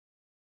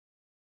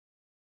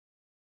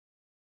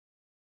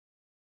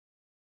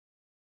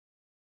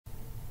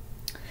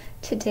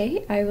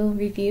Today I will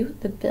review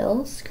the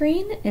bill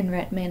screen in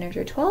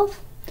RM12.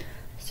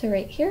 So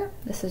right here,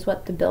 this is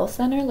what the bill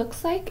center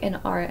looks like in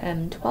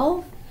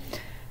RM12.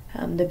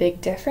 The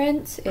big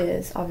difference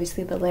is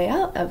obviously the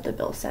layout of the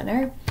bill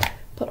center,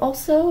 but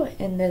also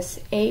in this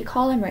A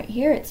column right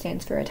here, it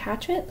stands for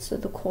attachment. So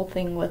the cool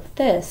thing with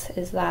this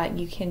is that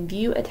you can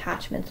view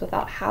attachments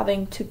without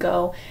having to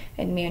go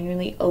and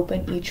manually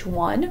open each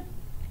one.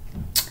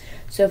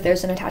 So if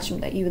there's an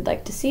attachment that you would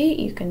like to see,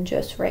 you can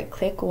just right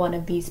click one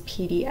of these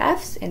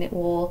PDFs and it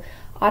will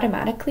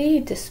automatically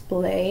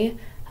display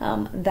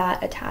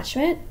that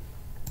attachment.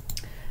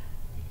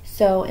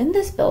 So in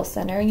this bill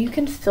center, you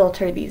can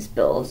filter these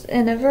bills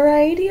in a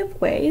variety of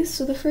ways.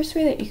 So the first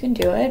way that you can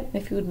do it,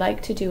 if you would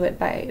like to do it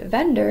by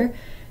vendor,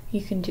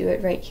 you can do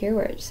it right here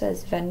where it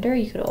says vendor.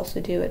 You could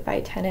also do it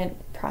by tenant,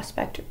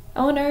 prospect, or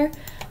owner.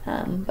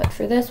 But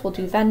for this, we'll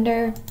do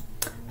vendor.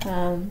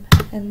 And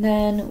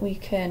then we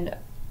can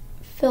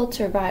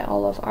filter by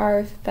all of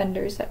our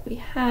vendors that we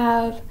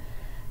have.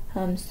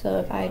 So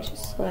if I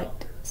just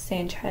select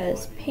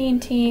Sanchez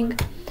Painting,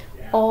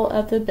 all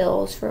of the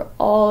bills for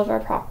all of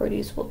our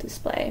properties will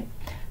display.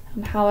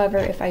 However,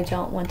 if I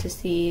don't want to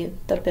see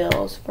the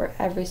bills for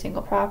every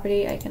single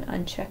property, I can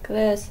uncheck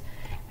this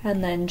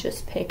and then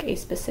just pick a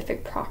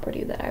specific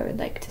property that I would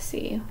like to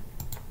see.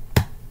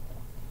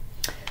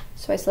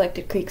 So I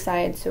selected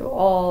Creekside, so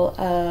all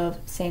of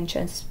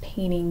Sanchez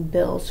Painting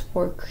bills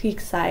for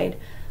Creekside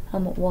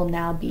will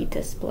now be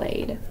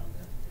displayed.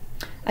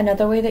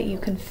 Another way that you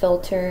can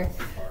filter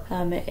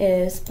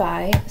is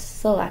by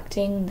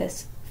selecting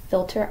this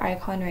filter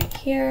icon right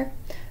here.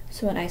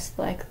 So when I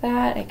select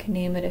that, I can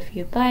name it if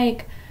you'd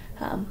like,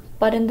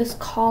 but in this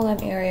column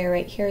area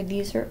right here,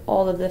 these are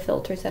all of the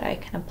filters that I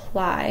can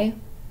apply.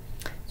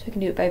 So I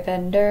can do it by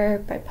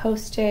vendor, by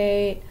post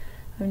date,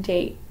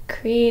 date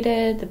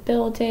created, the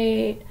bill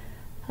date,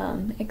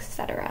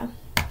 etc.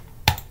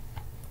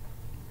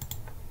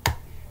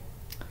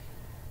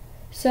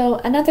 So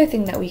another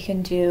thing that we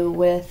can do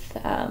with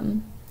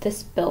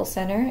this bill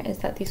center is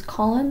that these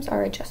columns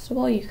are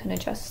adjustable. You can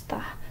adjust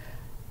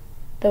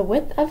the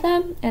width of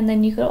them, and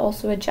then you could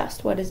also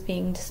adjust what is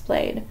being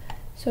displayed.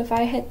 So if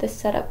I hit the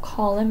setup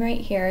column right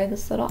here,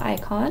 this little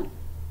icon,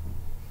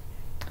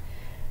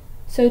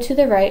 so to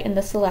the right in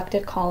the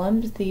selected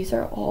columns, these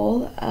are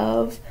all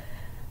of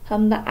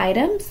the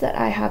items that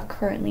I have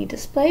currently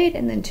displayed,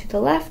 and then to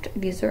the left,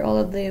 these are all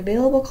of the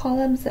available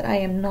columns that I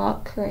am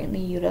not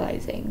currently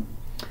utilizing.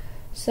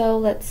 So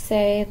let's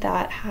say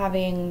that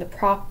having the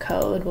prop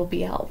code will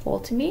be helpful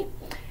to me.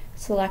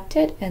 Select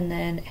it and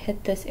then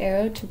hit this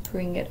arrow to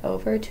bring it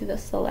over to the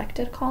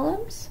selected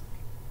columns.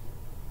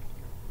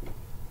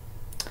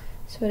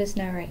 So it is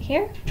now right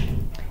here.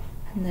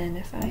 And then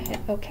if I hit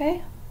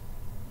OK,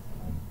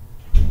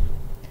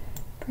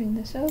 bring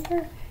this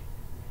over,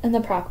 and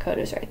the prop code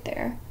is right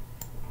there.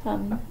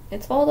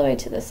 It's all the way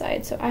to the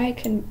side, so I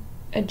can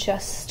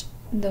adjust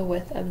the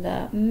width of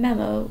the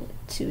memo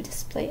to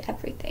display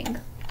everything.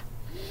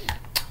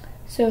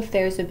 So if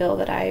there's a bill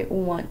that I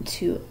want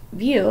to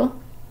view,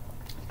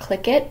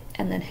 click it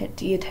and then hit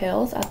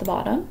details at the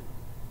bottom.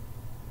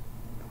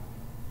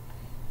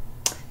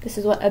 This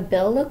is what a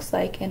bill looks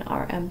like in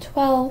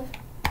RM12.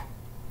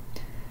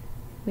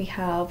 We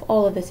have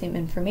all of the same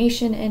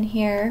information in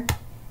here.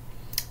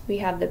 We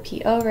have the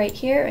PO right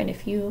here, and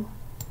if you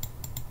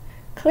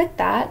click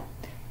that,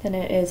 then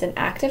it is an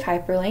active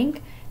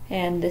hyperlink,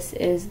 and this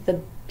is the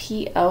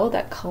PO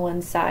that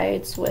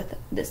coincides with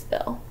this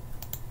bill.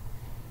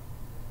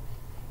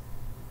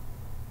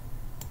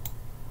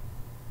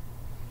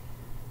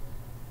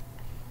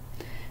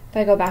 If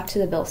I go back to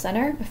the bill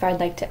center, if I'd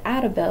like to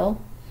add a bill,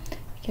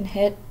 I can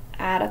hit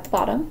add at the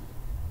bottom,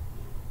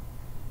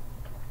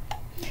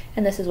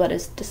 and this is what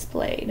is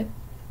displayed.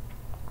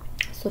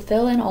 So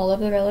fill in all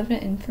of the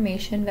relevant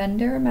information: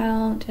 vendor,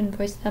 amount,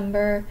 invoice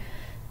number,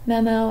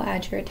 memo,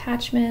 add your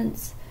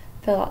attachments,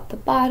 fill out the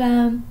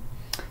bottom.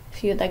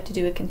 If you'd like to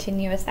do a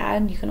continuous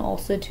add, you can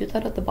also do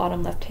that at the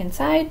bottom left hand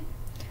side.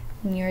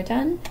 When you're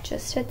done,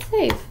 just hit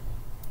save.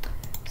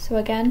 So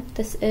again,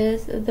 this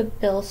is the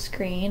bill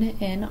screen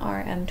in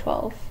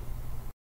RM12.